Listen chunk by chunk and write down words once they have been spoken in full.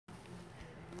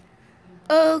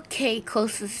Okay,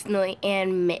 Coastal Snowy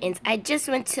and Mittens. I just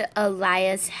went to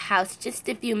Elia's house just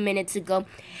a few minutes ago,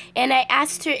 and I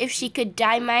asked her if she could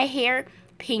dye my hair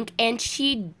pink, and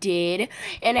she did.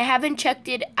 And I haven't checked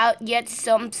it out yet,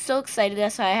 so I'm so excited.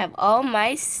 That's why I have all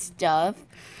my stuff,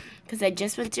 because I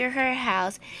just went to her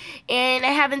house, and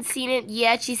I haven't seen it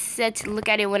yet. She said to look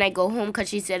at it when I go home, because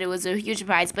she said it was a huge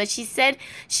surprise, but she said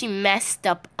she messed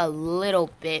up a little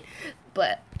bit,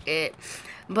 but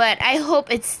I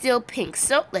hope it's still pink.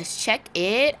 So let's check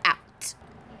it out.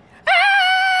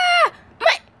 Ah!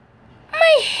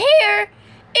 My hair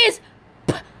is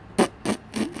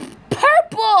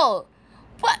purple.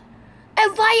 What?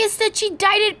 Elia said she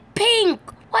dyed it pink.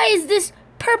 Why is this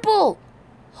purple?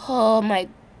 Oh my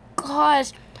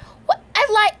gosh. What?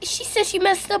 She said she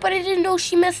messed up, but I didn't know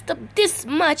she messed up this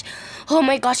much. Oh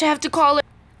my gosh, I have to call her.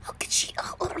 How could she?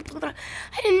 I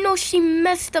didn't know she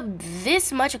messed up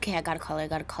this much. Okay, I gotta call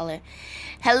her.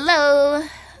 Hello.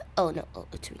 Oh no. Oh,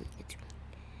 it's ringing.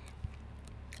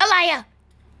 Elia.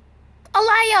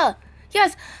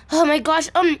 Yes. Oh my gosh.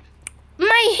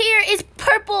 My hair is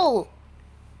purple.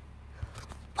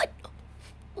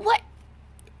 What?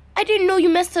 I didn't know you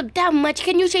messed up that much.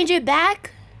 Can you change it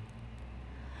back?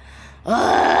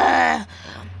 And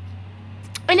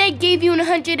I gave you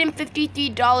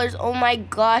 $153. Oh my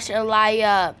gosh,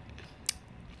 Elia.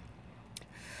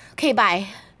 Okay, bye.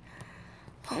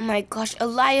 Oh my gosh,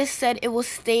 Elia said it will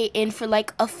stay in for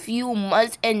like a few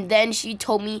months, and then she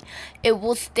told me it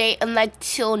will stay in like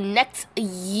till next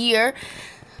year.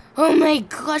 Oh my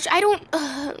gosh, I don't,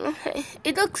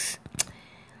 it's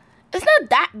not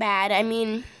that bad. I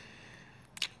mean,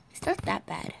 it's not that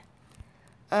bad.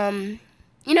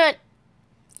 You know what?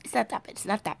 It's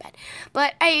not that bad.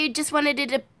 But I just wanted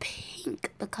it a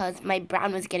pink because my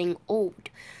brown was getting old.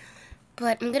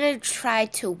 But I'm gonna try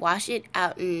to wash it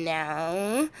out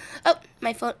now. Oh,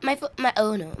 my phone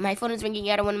is ringing.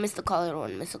 I don't want to miss the call.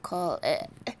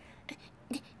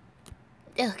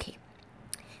 Okay.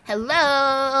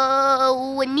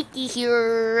 Hello, NIKKI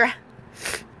here.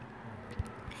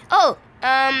 Oh,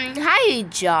 hi,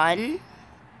 John.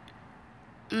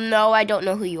 No, I don't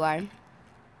know who you are.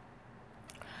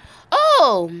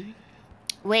 Oh,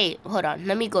 wait, hold on.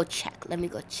 Let me go check.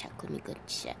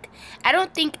 I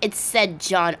don't think it said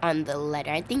John on the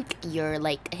letter. I think you're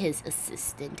like his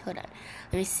assistant. Hold on.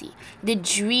 Let me see. The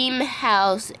dream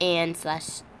house and /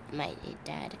 my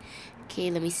dad. Okay,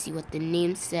 let me see what the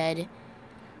name said.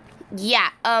 Yeah,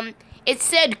 it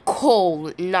said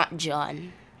Cole, not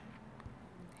John.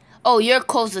 Oh, you're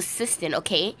Cole's assistant,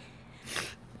 okay?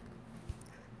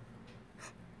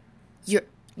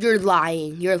 You're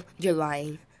lying. You're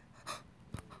lying.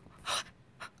 Oh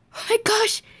my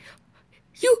gosh.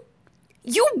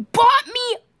 You bought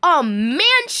me a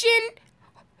mansion?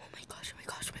 Oh my gosh.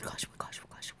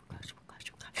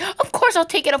 Of course I'll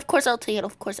take it. Okay,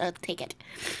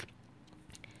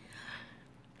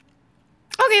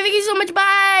 thank you so much.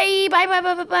 Bye.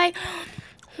 Bye.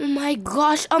 Oh my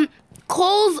gosh.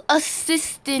 Cole's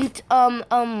assistant,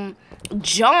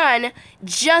 John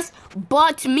just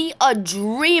bought me a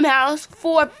dream house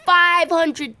for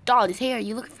 $500. Hey, are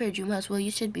you looking for a dream house? Well,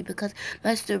 you should be, because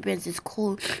my store brand is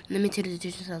Cole Limited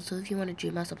Edition house. So if you want a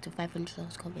dream house up to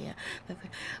 $500, call me at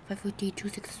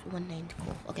 543-2619.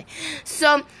 Cool. Okay.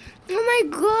 So, oh my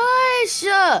gosh.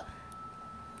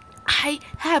 I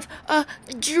have a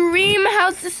dream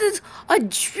house. This is a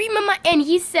dream of mine. And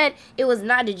he said it was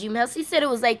not a dream house. He said it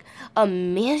was like a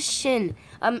mansion.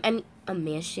 A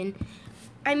mansion.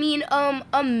 Oh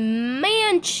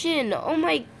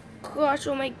my gosh.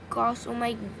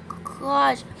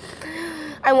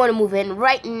 I want to move in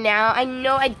right now. I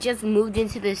know I just moved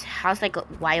into this house like a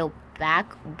while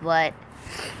back, but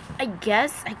I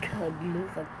guess I could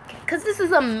move up, because this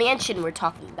is a mansion we're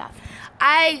talking about.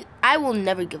 I will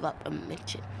never give up a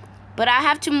mansion, but I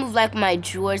have to move like my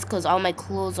drawers because all my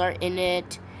clothes are in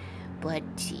it. But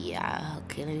yeah,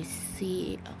 okay, let me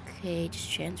see. Okay,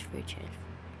 just transfer.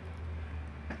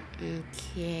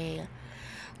 Okay.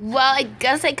 Well, I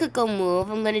guess I could go move.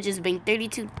 I'm gonna just bring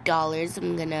 $32.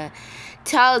 I'm gonna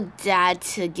tell Dad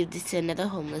to give this to another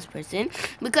homeless person,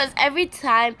 because every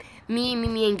time me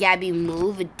and Gabby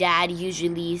move, Dad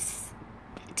usually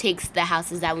takes the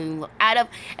houses that we move out of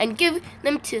and give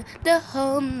them to the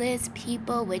homeless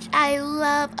people, which I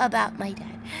love about my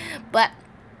dad. But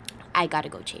I gotta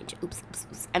go change. Oops.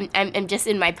 I'm just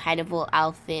in my pineapple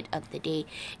outfit of the day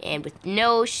and with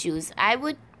no shoes. I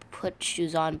would put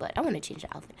shoes on, but I want to change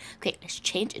the outfit. Okay, let's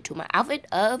change it to my outfit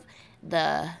of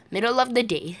the middle of the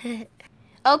day.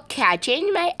 Okay, I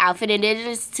changed my outfit, and it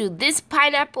is to this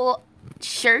pineapple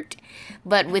shirt,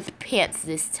 but with pants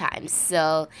this time.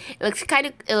 So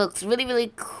it looks really,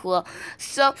 really cool.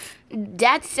 So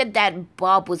Dad said that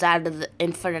Bob was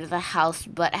in front of the house,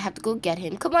 but I have to go get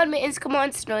him. Come on, Mittens, come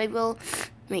on, Snowyville.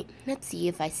 Wait, let's see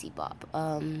if I see Bob.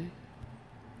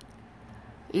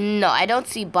 No, I don't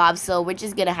see Bob, so we're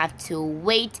just gonna have to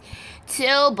wait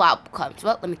till Bob comes.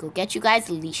 Well, let me go get you guys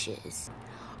leashes.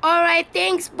 Alright,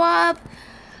 thanks, Bob.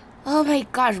 Oh my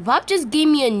gosh, Bob just gave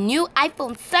me a new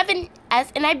iPhone 7s,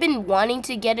 and I've been wanting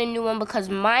to get a new one because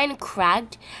mine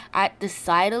cracked at the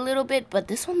side a little bit, but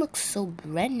this one looks so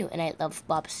brand new, and I love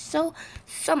Bob so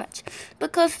much.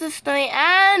 Because the Snowy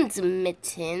and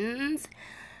Mittens.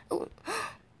 Ooh.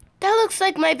 That looks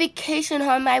like my vacation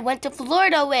home I went to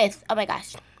Florida with. Oh my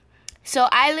gosh. So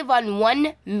I live on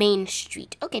 1 Main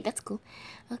Street. Okay, that's cool.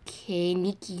 Okay,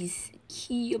 NIKKI's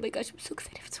key. Oh my gosh, I'm so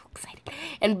excited. I'm so excited.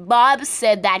 And Bob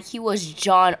said that he was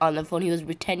John on the phone. He was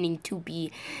pretending to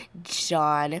be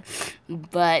John.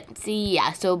 But see,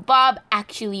 yeah. So Bob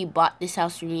actually bought this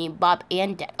house for me. Bob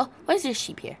and Dad. Oh, why is there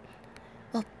sheep here?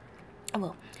 Oh,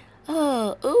 oh,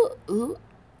 oh,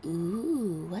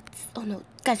 ooh. What's? Oh no,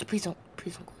 guys, please don't go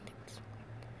in there.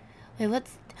 Wait,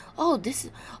 what's... Oh, this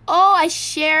is... Oh, I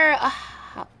share a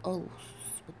house... Oh,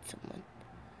 with someone.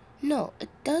 No, it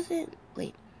doesn't...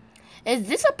 Wait. Is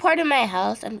this a part of my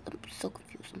house? I'm so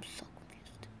confused.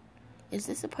 Is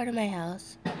this a part of my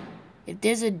house? If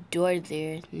there's a door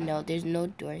there... No, there's no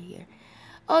door here.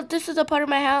 Oh, this is a part of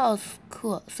my house.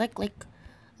 Cool. It's like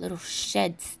little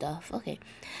shed stuff. Okay,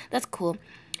 that's cool.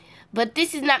 But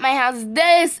this is not my house.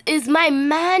 This is my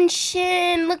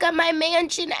mansion. Look at my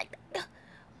mansion.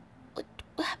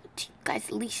 What happened to you guys'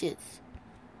 leashes?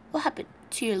 What happened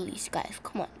to your leash, guys?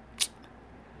 Come on.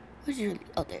 Where's your leash?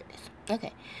 Oh, there it is.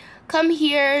 Okay. Come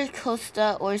here,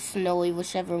 Costa or Snowy,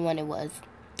 whichever one it was.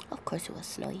 Of course it was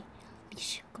Snowy.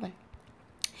 Leash. Come on.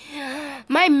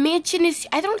 My mansion is...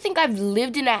 I don't think I've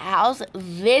lived in a house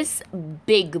this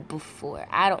big before.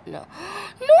 I don't know.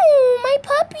 No, my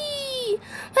puppy.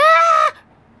 Ah!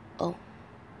 Oh,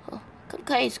 come,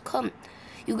 guys, come.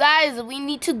 You guys, we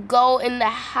need to go in the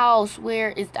house. Where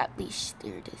is that leash?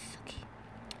 There it is. Okay.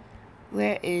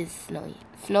 Where is Snowy?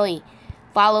 Snowy,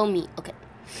 follow me. Okay.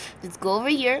 Let's go over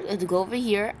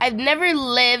here. I've never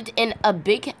lived in a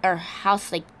big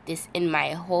house like this in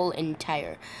my whole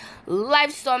entire life,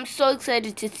 so I'm so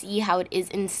excited to see how it is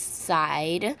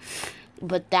inside.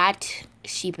 But that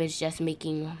sheep is just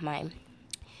making my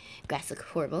grass look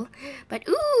horrible. But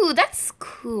ooh, that's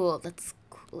cool. That's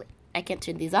cool. Wait, I can't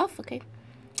turn these off. Okay.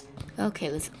 Okay,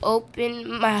 let's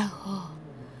open my... Oh.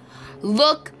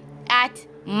 Look at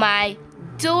my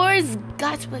doors.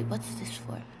 Guys, wait, what's this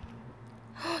for?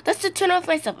 That's to turn off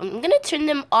my stuff. I'm going to turn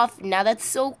them off now. That's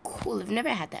so cool. I've never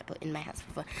had that in my house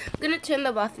before. I'm going to turn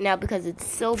them off now because it's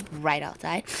so bright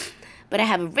outside. But I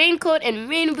have a raincoat and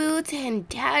rain boots, and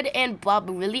Dad and Bob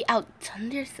really outdone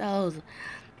themselves.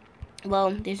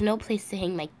 Well, there's no place to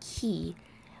hang my key.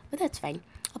 But that's fine.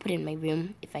 I'll put it in my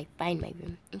room if I find my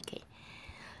room. Okay.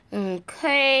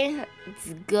 Okay,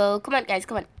 let's go. Come on, guys,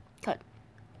 come on.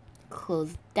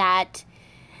 Close that.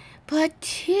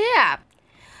 But yeah.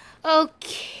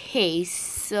 Okay,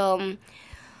 so...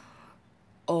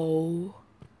 Oh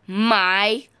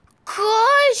my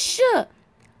gosh!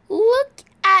 Look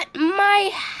at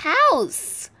my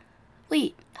house!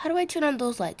 Wait, how do I turn on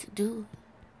those lights? Do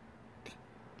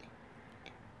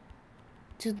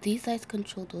these lights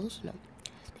control those? No,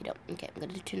 they don't. Okay, I'm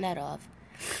gonna turn that off.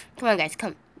 Come on, guys,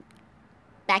 come.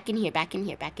 Back in here.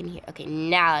 Okay,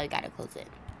 now I gotta close it.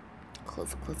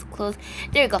 Close.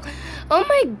 There you go. Oh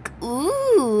my...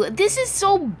 Ooh, this is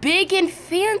so big and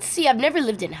fancy. I've never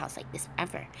lived in a house like this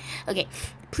ever. Okay,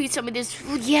 please tell me this.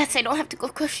 Yes, I don't have to go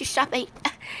grocery shopping.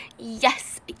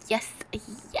 Yes. Yay,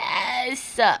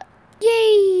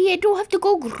 I don't have to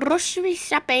go grocery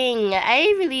shopping.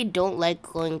 I really don't like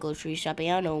going grocery shopping.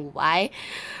 I don't know why,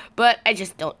 but I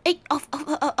just don't. Hey, off,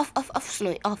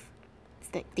 Snowy, off.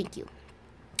 Thank you.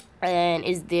 And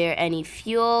is there any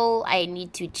fuel? I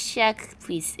need to check.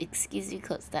 Please excuse me,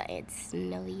 Costa and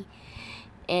Snowy.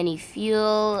 Any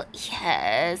fuel?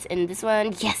 Yes. And this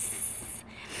one? Yes.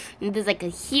 And there's like a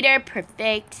heater.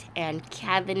 Perfect. And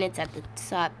cabinets at the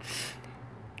top.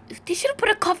 They should have put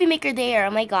a coffee maker there.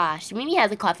 Oh my gosh. Mimi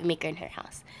has a coffee maker in her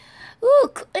house. Ooh.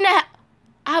 And I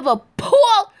have a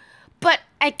pool. But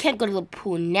I can't go to the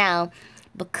pool now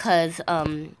because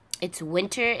it's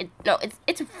winter.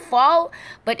 It's fall,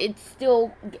 but it's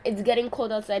getting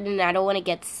cold outside, and I don't want to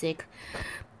get sick.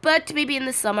 But maybe in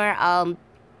the summer I'll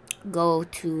go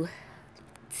to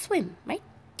swim, right?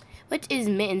 What is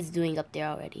Mittens doing up there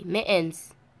already?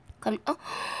 Mittens, come. Oh,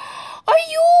 are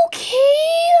you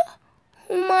okay?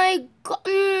 Oh my god.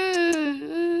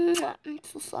 I'm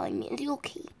so sorry, man. It's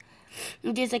okay.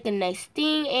 There's like a nice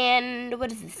thing, and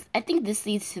what is this? I think this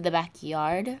leads to the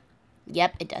backyard.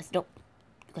 Yep, it does. Nope.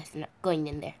 You guys are not going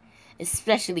in there.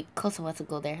 Especially Costa wants to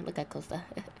go there. Look at Costa.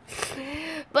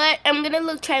 But I'm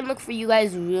gonna try and look for you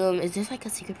guys' room. Is this like a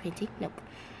secret painting? Nope.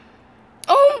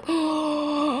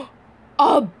 Oh,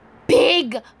 a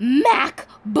big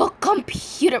MacBook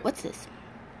computer. What's this?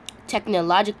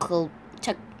 Technology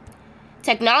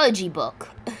book.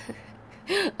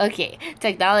 Okay,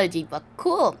 technology book.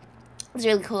 Cool. It's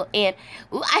really cool. And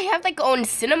ooh, I have like own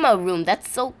cinema room. That's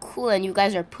so cool. And you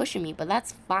guys are pushing me, but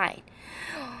that's fine.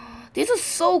 This is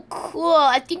so cool.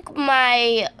 I think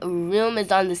my room is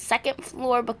on the second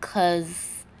floor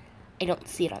because I don't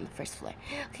see it on the first floor.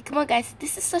 Okay, come on, guys.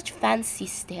 This is such fancy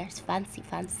stairs. Fancy,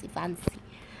 fancy, fancy.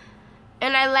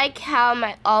 And I like how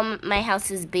my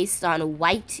house is based on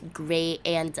white, gray,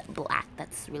 and black.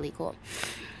 That's really cool.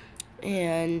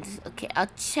 And, okay, I'll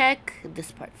check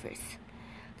this part first.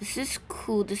 This is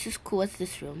cool. This is cool. What's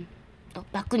this room? Oh,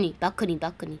 balcony, balcony,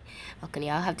 balcony. Balcony.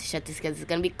 I'll have to shut this because it's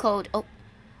going to be cold. Oh.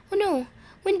 Oh no,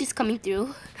 wind is coming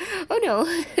through. Oh no.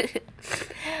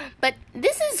 But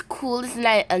this is cool. This is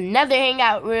another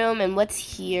hangout room. And what's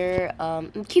here?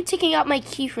 Keep taking out my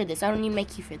key for this. I don't need my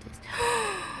key for this.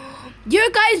 Your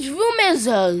guys' room is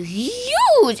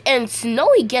huge. And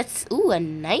Snowy gets, ooh, a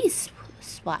nice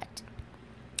spot.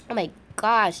 Oh my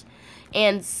gosh.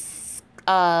 And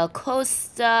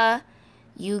Costa,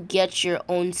 you get your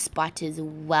own spot as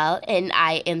well. And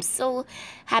I am so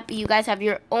happy you guys have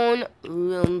your own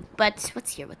room. But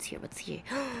what's here? What's here? What's here?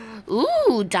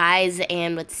 Ooh, dyes.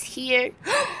 And what's here?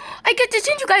 I get to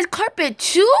change you guys carpet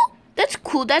too? That's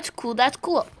cool. That's cool. That's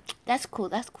cool. That's cool.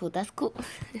 That's cool. That's cool.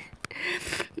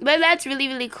 But that's really,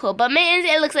 really cool. But mittens,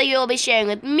 it looks like you'll be sharing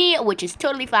with me, which is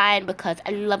totally fine because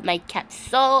I love my cat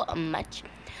so much.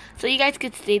 So you guys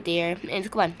could stay there.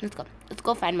 And come on, let's go. Let's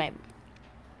go find my room.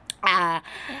 I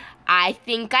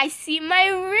think I see my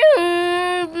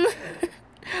room.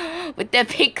 With the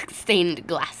pink stained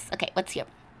glass. Okay, what's here?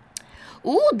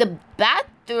 Ooh, the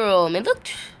bathroom. It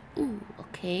looked... Ooh,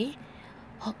 okay.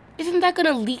 Oh, isn't that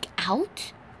gonna leak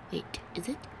out? Wait, is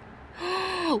it?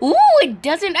 Ooh, it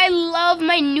doesn't. I love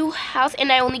my new house.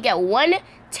 And I only get one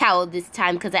towel this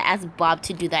time because I asked Bob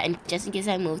to do that. And just in case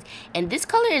I moved. And this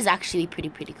color is actually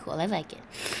pretty cool. I like it.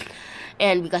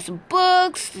 And we got some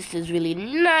books. This is really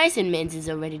nice. And Mittens is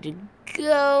all ready to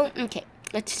go. Okay,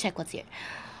 let's check what's here.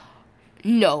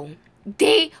 No.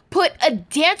 They put a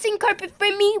dancing carpet for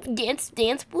me. Dance.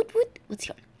 What's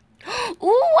here? Ooh,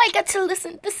 I got to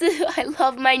listen. I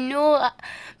love my new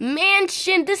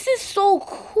mansion. This is so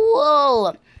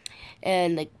cool.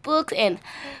 And like books and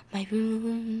my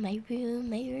room.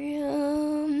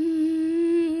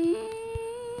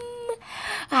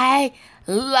 I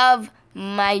love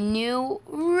my new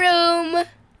room.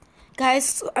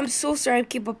 Guys, I'm so sorry I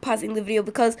keep pausing the video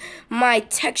because my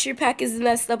texture pack is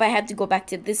messed up. I had to go back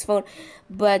to this phone.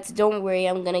 But don't worry,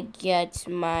 I'm gonna get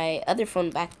my other phone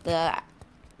back, the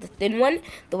thin one,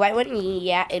 the white one.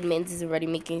 Yeah, it means it's already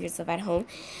making herself at home.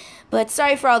 But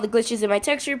sorry for all the glitches in my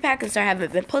texture pack. And sorry I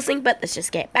haven't been posting, but let's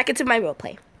just get back into my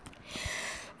roleplay.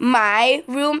 My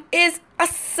room is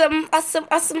awesome.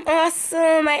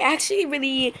 I actually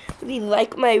really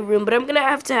like my room, but I'm gonna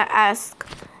have to ask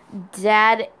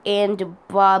Dad and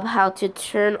Bob how to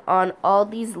turn on all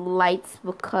these lights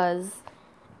because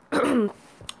when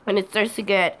it starts to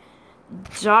get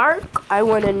dark, I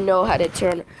want to know how to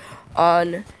turn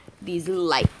on these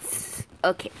lights.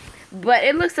 Okay, but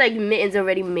it looks like Mittens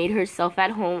already made herself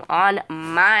at home on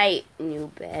my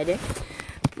new bed.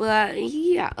 But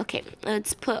yeah, okay,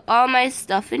 let's put all my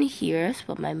stuff in here. Let's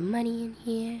put my money in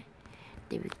here.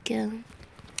 There we go.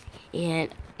 And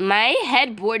my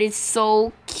headboard is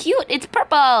so cute. It's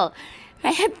purple.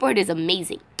 My headboard is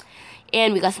amazing.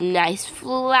 And we got some nice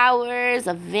flowers,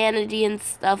 a vanity and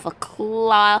stuff, a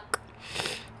clock.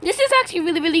 This is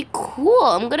actually really cool.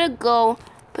 I'm gonna go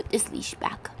put this leash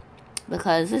back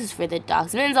because this is for the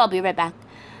dogs. Mittens, I'll be right back.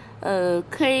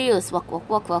 Okay, let's walk, run.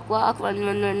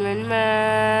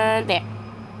 There.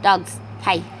 Dogs,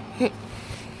 hi.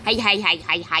 Hi.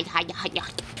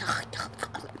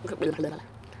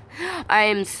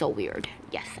 I'm so weird.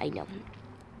 Yes, I know.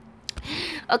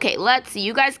 Okay, let's see.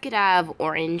 You guys could have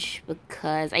orange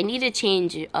because I need to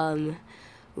change red.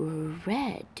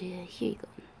 Here you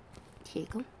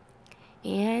go.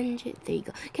 And there you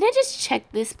go. Can I just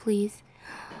check this, please?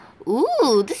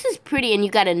 Ooh, this is pretty, and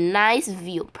you got a nice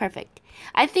view. Perfect.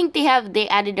 I think they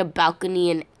added a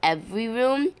balcony in every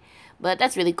room, but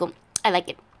that's really cool. I like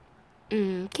it.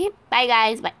 Okay, bye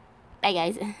guys. Bye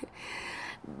guys.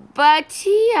 But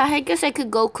yeah, I guess I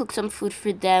could go cook some food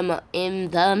for them in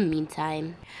the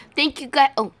meantime. Thank you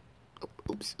guys. Oh,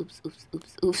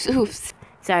 oops.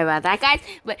 Sorry about that, guys.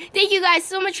 But thank you guys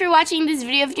so much for watching this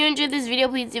video. If you enjoyed this video,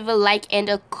 please leave a like and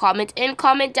a comment. And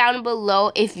comment down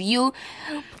below if you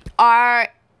are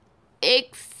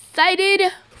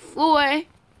excited for...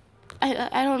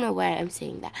 I don't know why I'm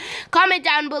saying that. Comment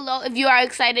down below if you are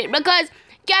excited. Because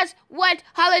guess what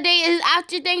holiday is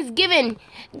after Thanksgiving?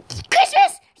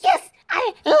 Christmas! Yes!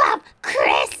 I love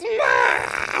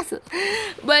Christmas!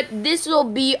 But this will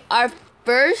be our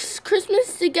first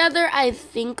Christmas together. I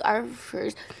think our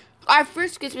first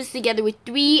Christmas together with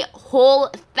 3 whole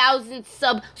 1,000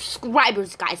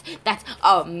 subscribers, guys. That's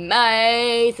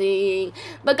amazing.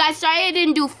 But guys, sorry I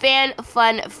didn't do Fan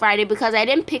Fun Friday because I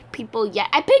didn't pick people yet.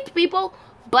 I picked people,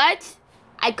 but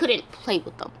I couldn't play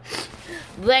with them.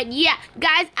 But yeah,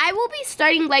 guys, I will be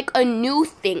starting like a new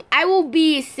thing. I will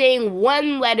be saying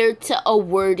 1 letter to a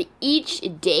word each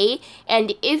day,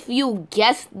 and if you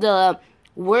guess the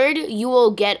word, you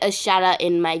will get a shout out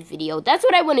in my video. That's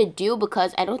what I want to do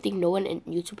because I don't think no one in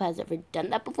YouTube has ever done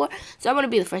that before, so I want to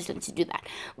be the first one to do that.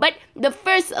 But the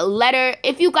first letter,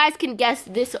 if you guys can guess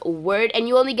this word, and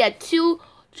you only get 2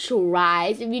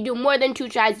 tries. If you do more than 2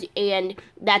 tries and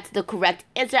that's the correct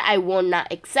answer, I will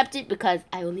not accept it because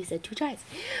I only said 2 tries.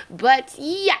 But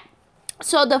yeah,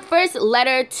 so the first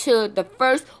letter to the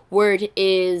first word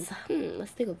is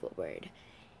let's think of a word.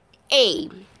 A.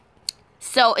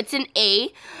 So it's an A,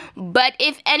 but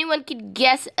if anyone could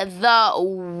guess the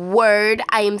word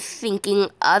I am thinking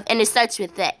of, and it starts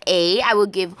with the A, I will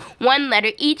give 1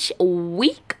 letter each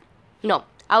week. No,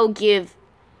 I'll give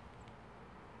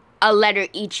a letter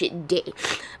each day.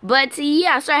 But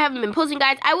yeah, so I haven't been posting,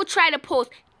 guys. I will try to post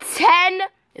 10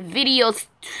 videos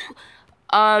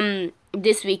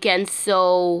this weekend.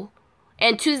 So,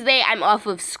 and Tuesday I'm off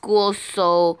of school,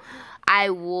 so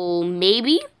I will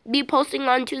maybe be posting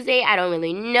on Tuesday. I don't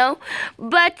really know.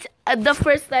 But the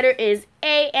first letter is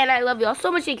A, and I love y'all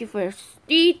so much. Thank you for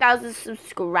 3,000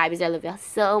 subscribers. I love y'all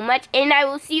so much. And I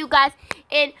will see you guys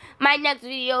in my next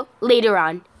video later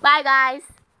on. Bye, guys.